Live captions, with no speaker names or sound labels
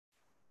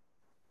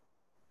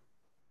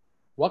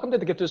Welcome to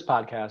the Gifters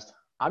Podcast.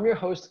 I'm your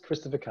host,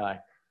 Christopher Kai.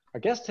 Our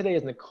guest today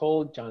is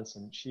Nicole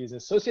Johnson. She is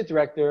Associate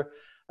Director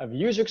of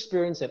User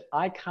Experience at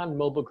Icon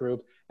Mobile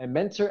Group, a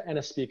mentor and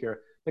a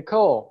speaker.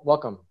 Nicole,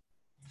 welcome.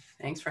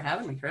 Thanks for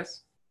having me,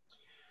 Chris.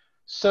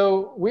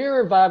 So we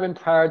were vibing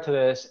prior to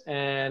this,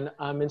 and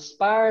I'm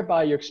inspired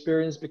by your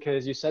experience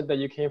because you said that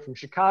you came from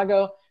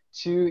Chicago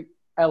to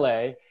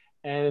LA,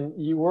 and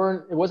it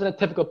wasn't a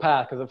typical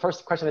path, because the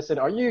first question I said,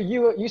 are you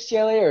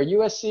UCLA or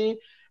USC?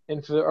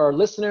 And for our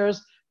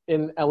listeners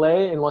in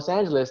LA and Los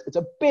Angeles, it's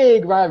a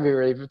big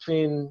rivalry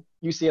between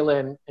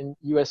UCLA and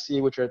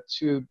USC, which are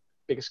two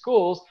big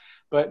schools.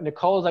 But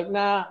Nicole's like,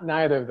 nah,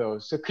 neither of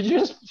those. So could you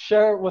just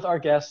share with our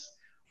guests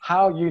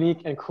how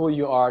unique and cool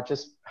you are,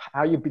 just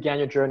how you began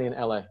your journey in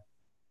LA?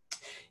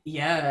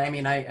 Yeah, I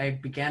mean, I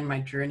began my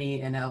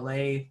journey in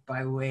LA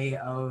by way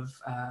of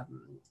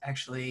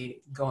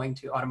actually going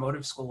to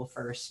automotive school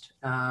first.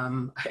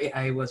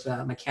 I was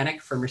a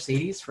mechanic for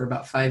Mercedes for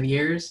about 5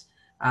 years.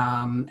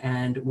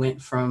 And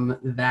went from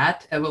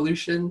that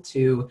evolution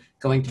to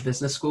going to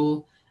business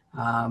school.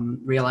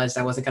 Realized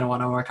I wasn't going to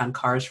want to work on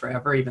cars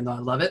forever, even though I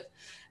love it.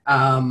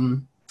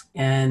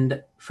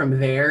 And from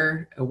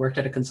there, I worked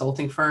at a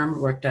consulting firm,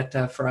 worked at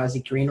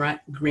Ferrazzi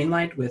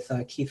Greenlight with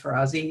Keith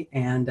Ferrazzi.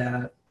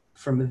 And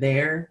from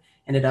there,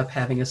 ended up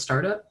having a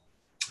startup.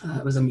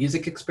 It was a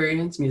music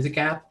experience, music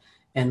app.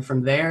 And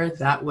from there,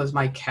 that was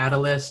my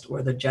catalyst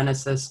or the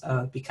genesis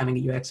of becoming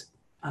a UX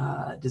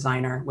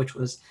designer, which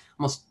was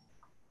almost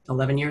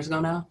 11 years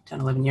ago now,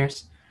 10, 11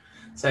 years.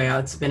 So yeah,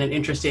 it's been an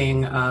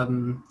interesting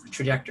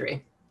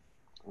trajectory.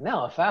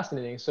 No,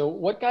 fascinating. So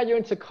what got you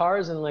into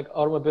cars and like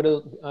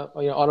automobile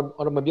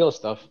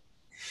stuff?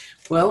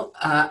 Well,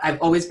 I've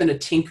always been a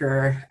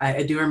tinkerer.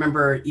 I do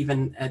remember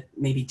even at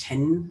maybe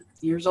 10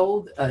 years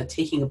old,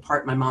 taking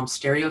apart my mom's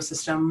stereo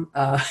system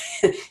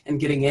and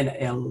getting in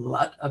a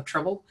lot of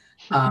trouble.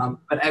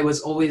 But I was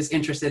always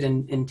interested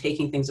in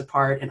taking things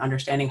apart and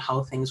understanding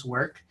how things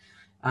work.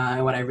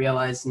 And what I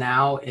realize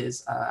now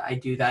is I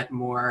do that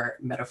more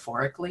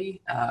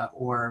metaphorically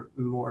or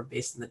more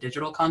based in the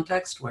digital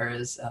context,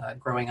 whereas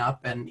growing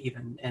up and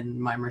even in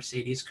my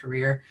Mercedes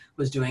career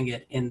was doing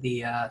it in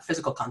the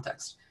physical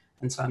context.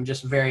 And so I'm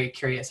just very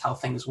curious how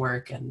things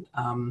work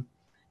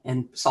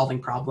and solving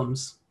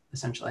problems,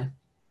 essentially.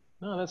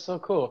 No, that's so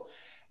cool.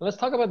 Let's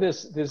talk about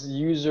this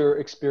user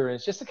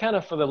experience, just to kind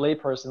of for the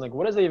layperson, like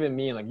what does it even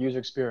mean, like user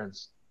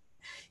experience?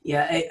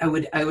 Yeah, I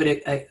would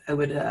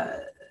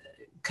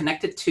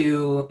connect it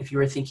to if you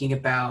were thinking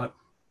about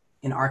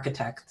an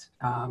architect,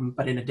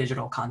 but in a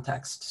digital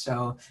context.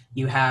 So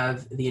you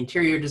have the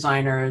interior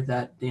designer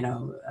that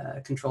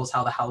controls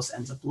how the house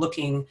ends up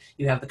looking.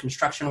 You have the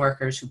construction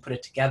workers who put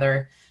it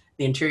together.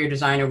 The interior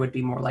designer would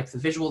be more like the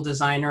visual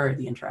designer or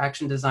the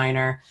interaction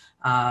designer.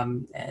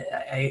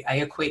 I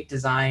equate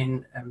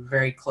design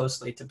very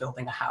closely to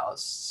building a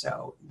house.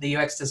 So the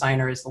UX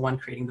designer is the one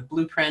creating the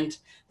blueprint.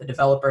 The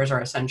developers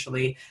are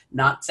essentially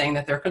not saying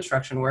that they're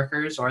construction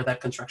workers or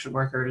that construction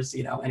workers,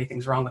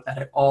 anything's wrong with that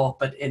at all.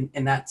 But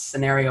in that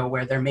scenario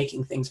where they're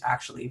making things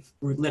actually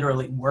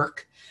literally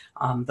work,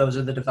 those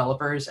are the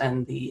developers,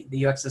 and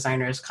the UX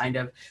designer is kind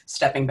of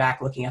stepping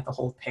back, looking at the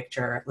whole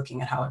picture,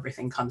 looking at how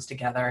everything comes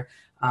together.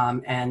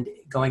 And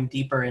going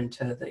deeper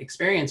into the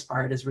experience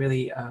part is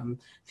really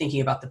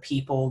thinking about the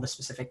people, the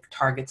specific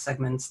target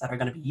segments that are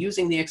going to be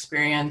using the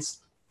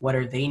experience. What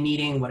are they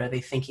needing? What are they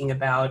thinking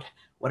about?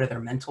 What are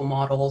their mental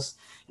models?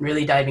 And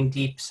really diving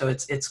deep. So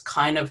it's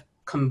kind of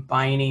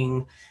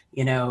combining,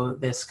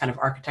 this kind of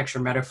architecture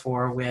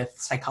metaphor with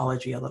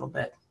psychology a little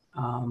bit.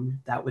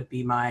 That would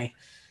be my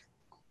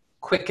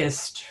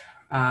quickest,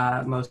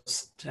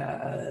 most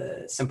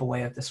simple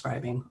way of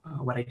describing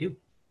what I do.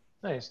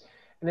 Nice.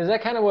 And is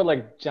that kind of what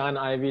like John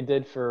Ivey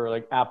did for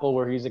like Apple,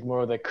 where he's like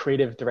more of the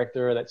creative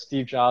director, that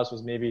Steve Jobs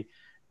was maybe,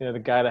 the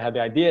guy that had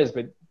the ideas,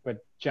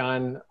 but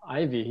John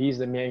Ivey, he's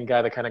the main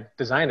guy that kind of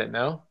designed it,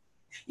 no?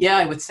 Yeah,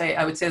 I would say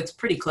it's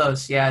pretty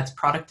close. Yeah, it's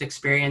product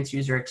experience,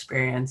 user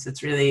experience.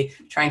 It's really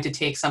trying to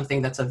take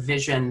something that's a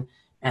vision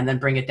and then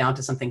bring it down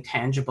to something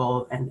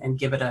tangible and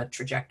give it a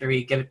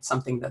trajectory, give it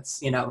something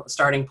that's, a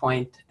starting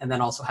point, and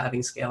then also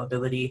having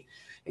scalability.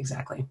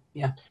 Exactly.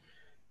 Yeah.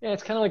 Yeah,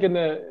 it's kind of like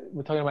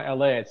we're talking about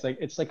LA.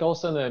 It's like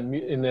also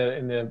in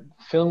the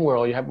film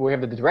world, we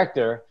have the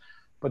director,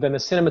 but then the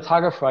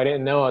cinematographer, I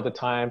didn't know at the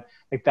time,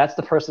 like that's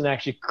the person that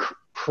actually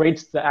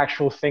creates the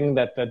actual thing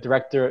that the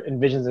director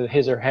envisions in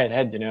his or her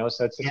head,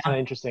 So it's kind of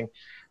interesting.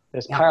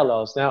 There's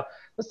parallels. Now,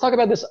 let's talk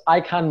about this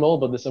Icon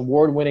Mobile, this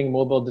award-winning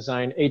mobile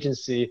design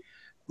agency.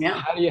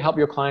 Yeah. How do you help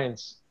your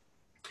clients?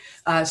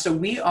 So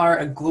we are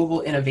a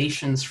global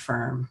innovations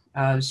firm.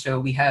 So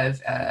we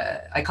have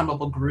Icon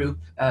Mobile Group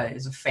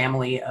is a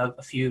family of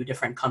a few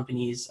different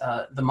companies.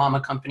 The mama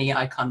company,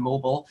 Icon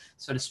Mobile,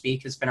 so to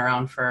speak, has been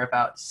around for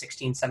about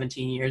 16,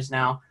 17 years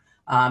now,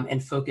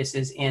 and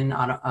focuses in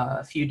on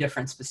a few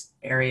different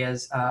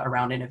areas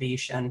around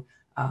innovation,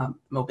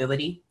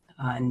 mobility,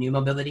 new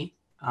mobility,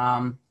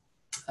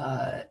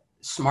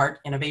 smart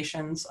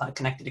innovations,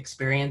 connected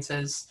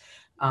experiences,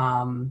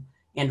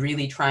 and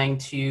really trying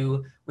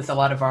to, with a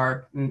lot of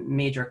our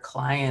major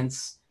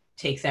clients,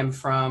 take them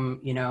from,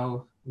 you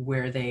know,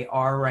 where they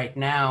are right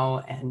now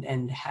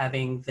and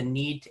having the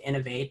need to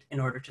innovate in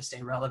order to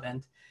stay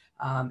relevant,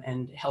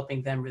 and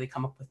helping them really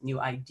come up with new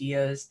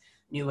ideas,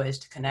 new ways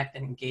to connect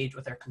and engage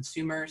with their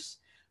consumers.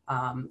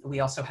 We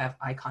also have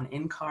Icon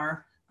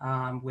In-Car,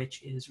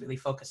 which is really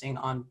focusing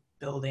on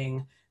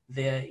building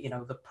the, you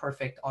know, the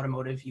perfect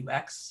automotive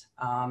UX.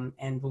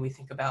 And when we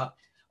think about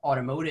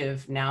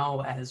automotive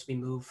now, as we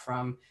move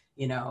from,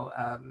 you know,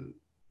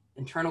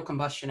 internal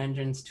combustion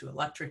engines to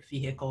electric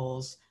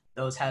vehicles,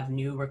 those have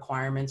new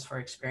requirements for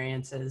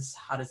experiences.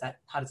 How does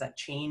that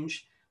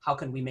change? How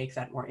can we make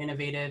that more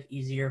innovative,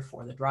 easier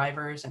for the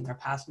drivers and their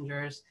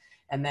passengers?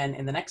 And then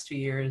in the next 2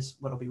 years,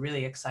 what'll be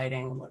really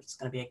exciting, what's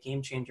going to be a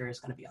game changer, is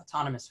going to be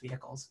autonomous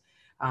vehicles.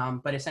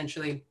 But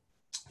essentially,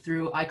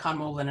 through Icon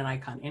Mobile and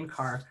Icon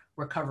In-Car,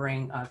 we're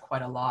covering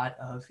quite a lot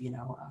of, you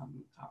know,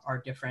 our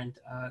different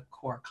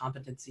core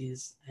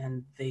competencies.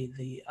 And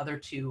the other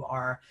two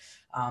are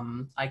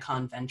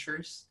Icon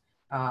Ventures.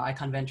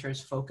 Icon Ventures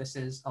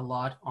focuses a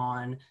lot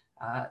on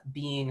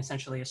being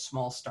essentially a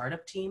small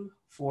startup team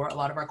for a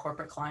lot of our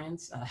corporate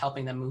clients,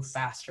 helping them move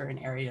faster in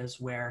areas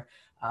where,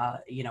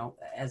 you know,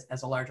 as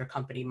a larger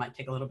company might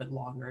take a little bit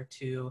longer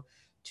to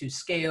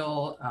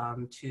scale,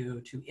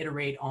 to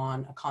iterate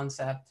on a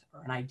concept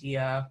or an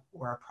idea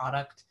or a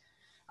product.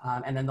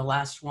 And then the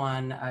last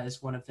one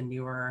is one of the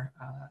newer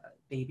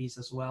babies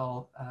as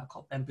well,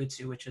 called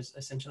Bambutsu, which is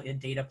essentially a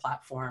data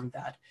platform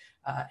that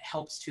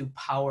helps to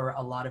power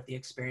a lot of the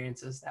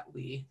experiences that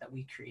we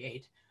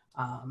create,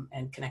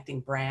 and connecting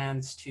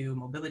brands to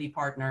mobility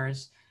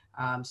partners.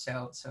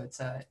 So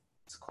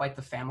it's quite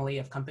the family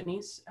of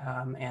companies.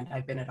 And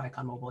I've been at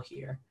Icon Mobile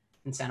here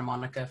in Santa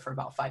Monica for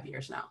about 5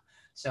 years now.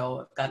 So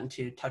I've gotten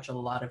to touch a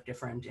lot of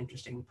different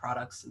interesting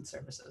products and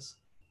services.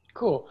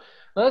 Cool.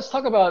 Now let's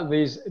talk about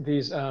these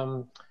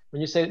when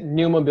you say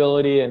new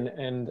mobility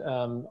and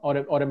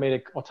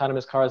automated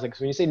autonomous cars. Like,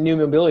 so when you say new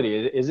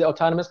mobility, is it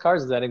autonomous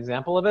cars? Is that an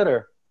example of it,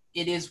 or?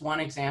 It is one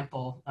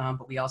example,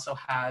 but we also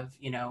have,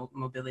 you know,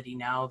 mobility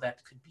now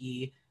that could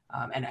be,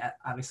 and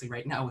obviously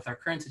right now with our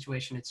current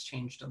situation, it's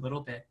changed a little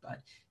bit,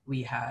 but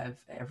we have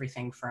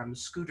everything from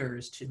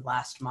scooters to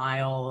last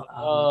mile.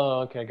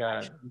 Oh, okay,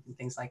 got it. And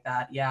things like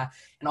that. Yeah.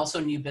 And also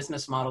new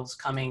business models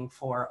coming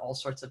for all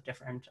sorts of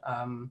different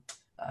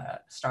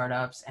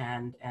startups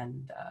and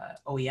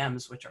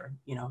OEMs, which are,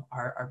 you know,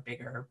 are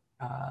bigger.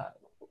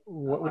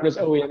 What does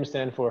OEM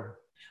stand for?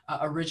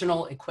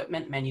 Original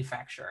equipment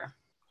manufacturer.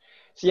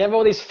 So you have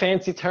all these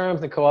fancy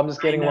terms, Nicole. I'm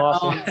just getting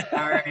lost. I'm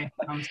sorry.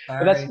 I'm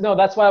But sorry.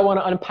 that's why I want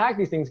to unpack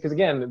these things, because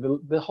again,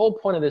 the whole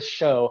point of this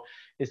show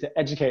is to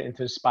educate and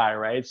to inspire,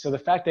 right? So the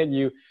fact that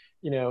you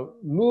know,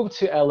 moved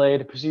to LA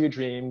to pursue your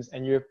dreams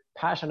and you're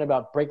passionate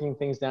about breaking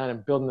things down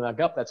and building them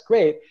back up, that's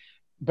great.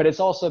 But it's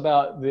also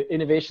about the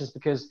innovations,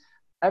 because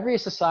every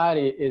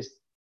society is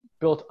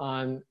built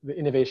on the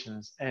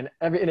innovations, and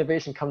every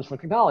innovation comes from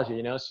technology,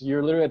 you know, so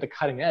you're literally at the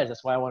cutting edge.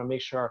 That's why I want to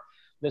make sure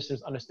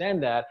listeners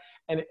understand that.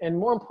 And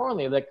more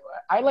importantly, like,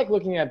 I like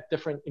looking at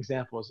different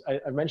examples.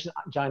 I mentioned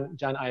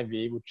John Ive,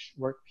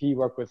 he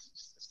worked with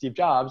Steve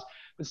Jobs,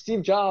 but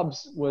Steve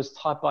Jobs was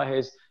taught by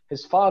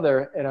his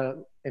father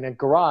in a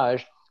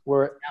garage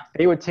where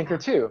they would tinker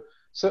too.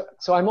 So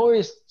I'm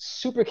always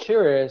super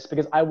curious,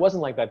 because I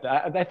wasn't like that.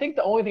 I think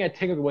the only thing I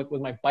tinkered with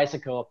was my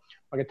bicycle.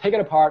 I could take it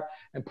apart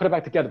and put it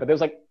back together, but there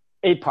was like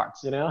 8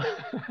 parts, you know?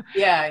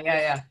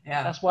 Yeah.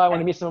 That's why when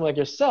I meet someone like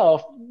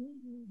yourself,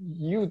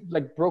 you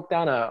like broke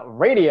down a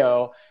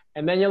radio,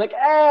 and then you're like,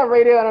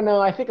 radio, I don't know,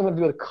 I think I'm gonna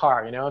do a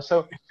car, you know?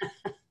 So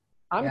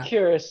I'm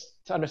curious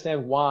to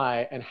understand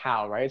why and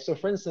how, right? So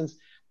for instance,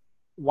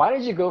 why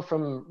did you go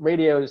from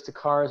radios to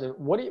cars, and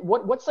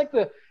what's like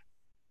the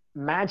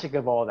magic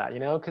of all that, you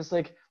know? Because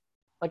like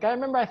I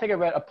remember, I think I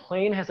read a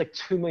plane has like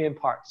 2 million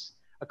parts.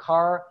 A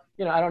car,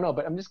 you know, I don't know,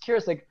 but I'm just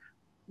curious, like,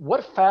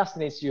 what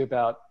fascinates you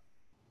about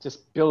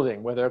just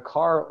building, whether a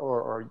car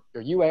or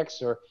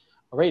UX or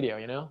a radio,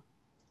 you know?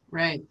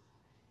 Right.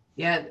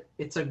 Yeah,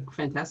 it's a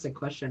fantastic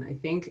question. I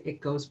think it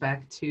goes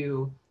back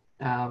to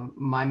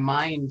my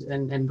mind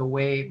and the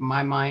way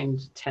my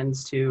mind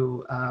tends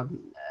to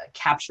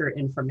capture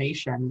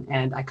information.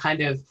 And I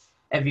kind of,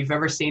 if you've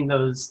ever seen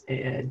those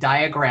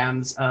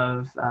diagrams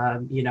of,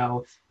 you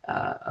know,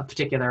 a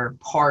particular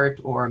part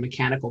or a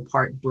mechanical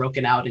part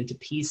broken out into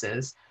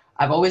pieces,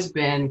 I've always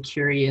been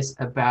curious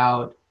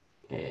about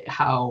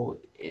how,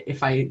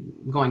 if I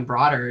going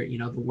broader, you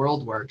know, the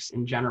world works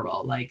in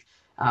general. Like,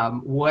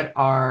 what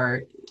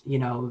are, you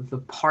know, the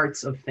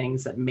parts of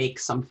things that make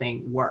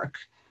something work?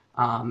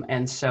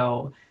 And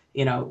so,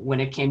 you know, when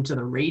it came to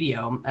the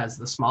radio as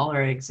the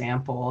smaller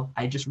example,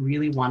 I just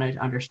really wanted to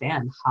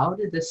understand, how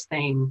did this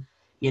thing,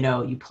 you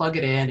know, you plug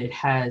it in, it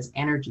has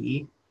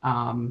energy,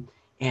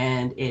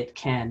 and it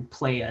can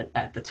play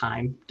at the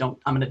time. I'm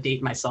going to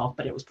date myself,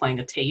 but it was playing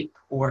a tape,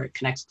 or it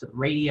connects to the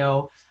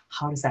radio.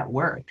 How does that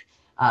work?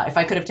 If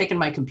I could have taken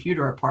my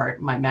computer apart,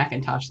 my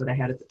Macintosh that I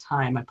had at the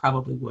time, I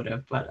probably would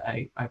have, but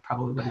I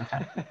probably wouldn't have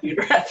had a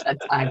computer at that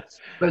time.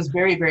 But I was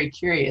very, very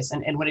curious.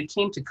 And when it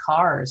came to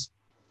cars,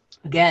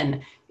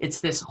 again,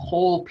 it's this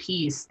whole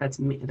piece that's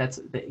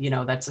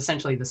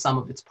essentially the sum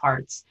of its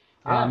parts.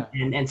 Yeah.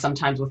 And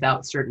sometimes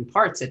without certain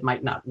parts, it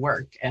might not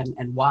work, and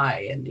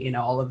why, and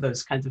all of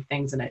those kinds of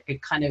things. And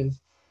it kind of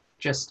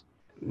just,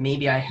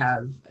 maybe I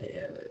have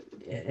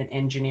an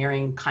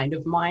engineering kind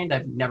of mind.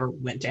 I've never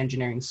went to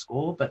engineering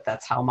school, but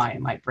that's how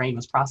my brain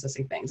was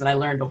processing things. And I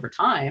learned over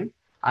time,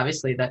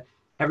 obviously, that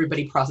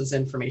everybody processes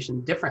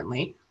information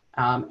differently.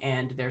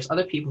 And there's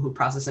other people who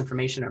process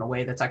information in a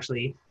way that's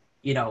actually,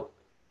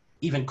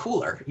 even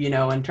cooler,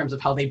 in terms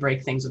of how they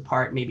break things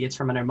apart. Maybe it's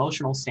from an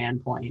emotional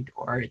standpoint,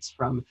 or it's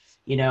from,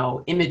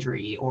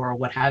 imagery or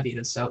what have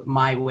you. So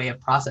my way of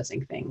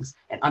processing things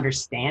and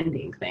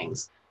understanding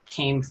things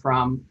came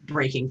from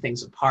breaking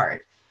things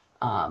apart.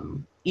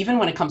 Even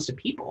when it comes to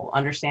people,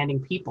 understanding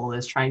people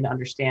is trying to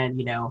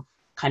understand,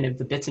 kind of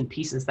the bits and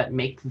pieces that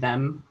make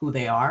them who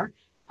they are.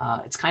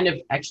 It's kind of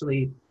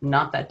actually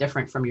not that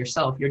different from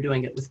yourself. You're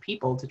doing it with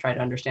people to try to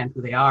understand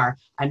who they are.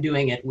 I'm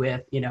doing it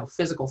with,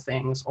 physical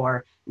things,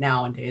 or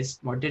nowadays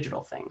more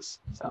digital things.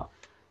 So,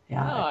 No,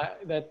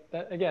 yeah.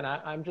 that again,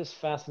 I'm just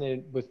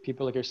fascinated with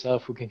people like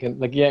yourself who can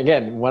like, yeah,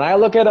 again, when I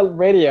look at a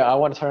radio, I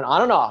want to turn it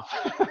on and off.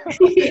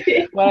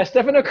 When I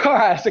step in a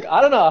car, I stick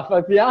on and off.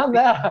 But beyond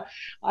that,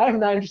 I'm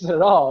not interested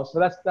at all. So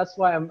that's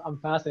why I'm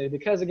fascinated,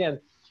 because again,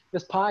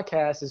 this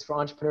podcast is for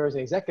entrepreneurs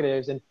and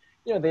executives, and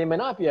they may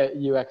not be a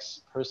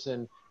UX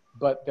person,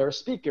 but they're a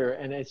speaker,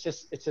 and it's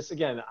just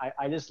again,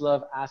 I just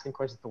love asking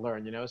questions to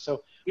learn. So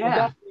with Yeah.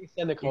 that being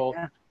said, Nicole,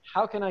 Yeah.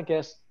 how can I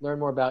guess learn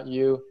more about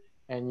you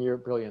and your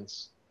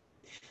brilliance?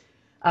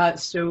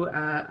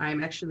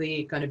 I'm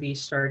actually going to be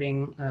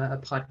starting a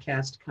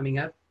podcast coming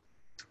up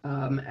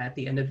at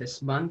the end of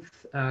this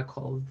month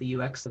called The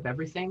UX of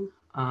Everything.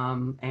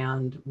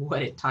 And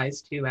what it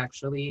ties to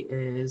actually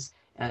is,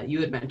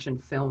 you had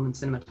mentioned film and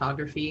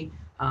cinematography,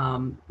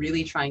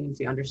 really trying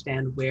to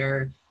understand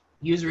where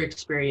user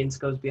experience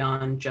goes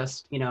beyond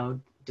just,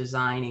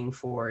 designing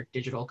for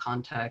digital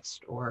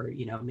context, or,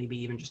 maybe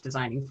even just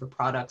designing for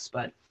products,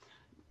 but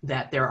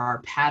that there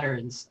are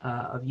patterns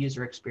of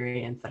user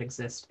experience that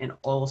exist in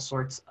all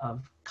sorts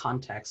of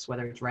contexts,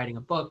 whether it's writing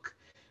a book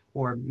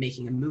or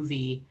making a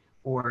movie,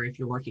 or if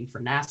you're working for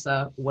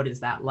NASA, what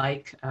is that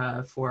like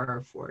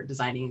for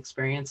designing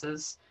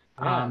experiences?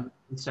 Yeah.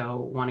 And so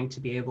wanting to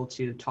be able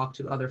to talk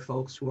to other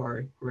folks who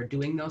are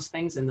doing those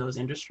things in those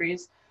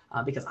industries,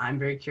 because I'm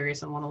very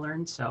curious and want to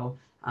learn. So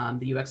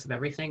the UX of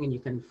everything, and you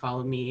can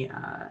follow me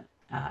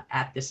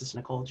at This Is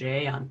Nicole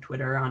J on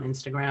Twitter, on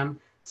Instagram,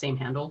 same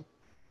handle.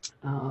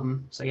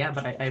 So yeah,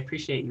 but I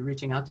appreciate you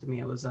reaching out to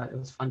me. It was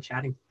fun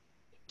chatting.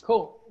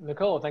 Cool.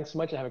 Nicole, thanks so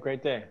much and have a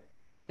great day.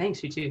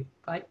 Thanks, you too.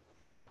 Bye.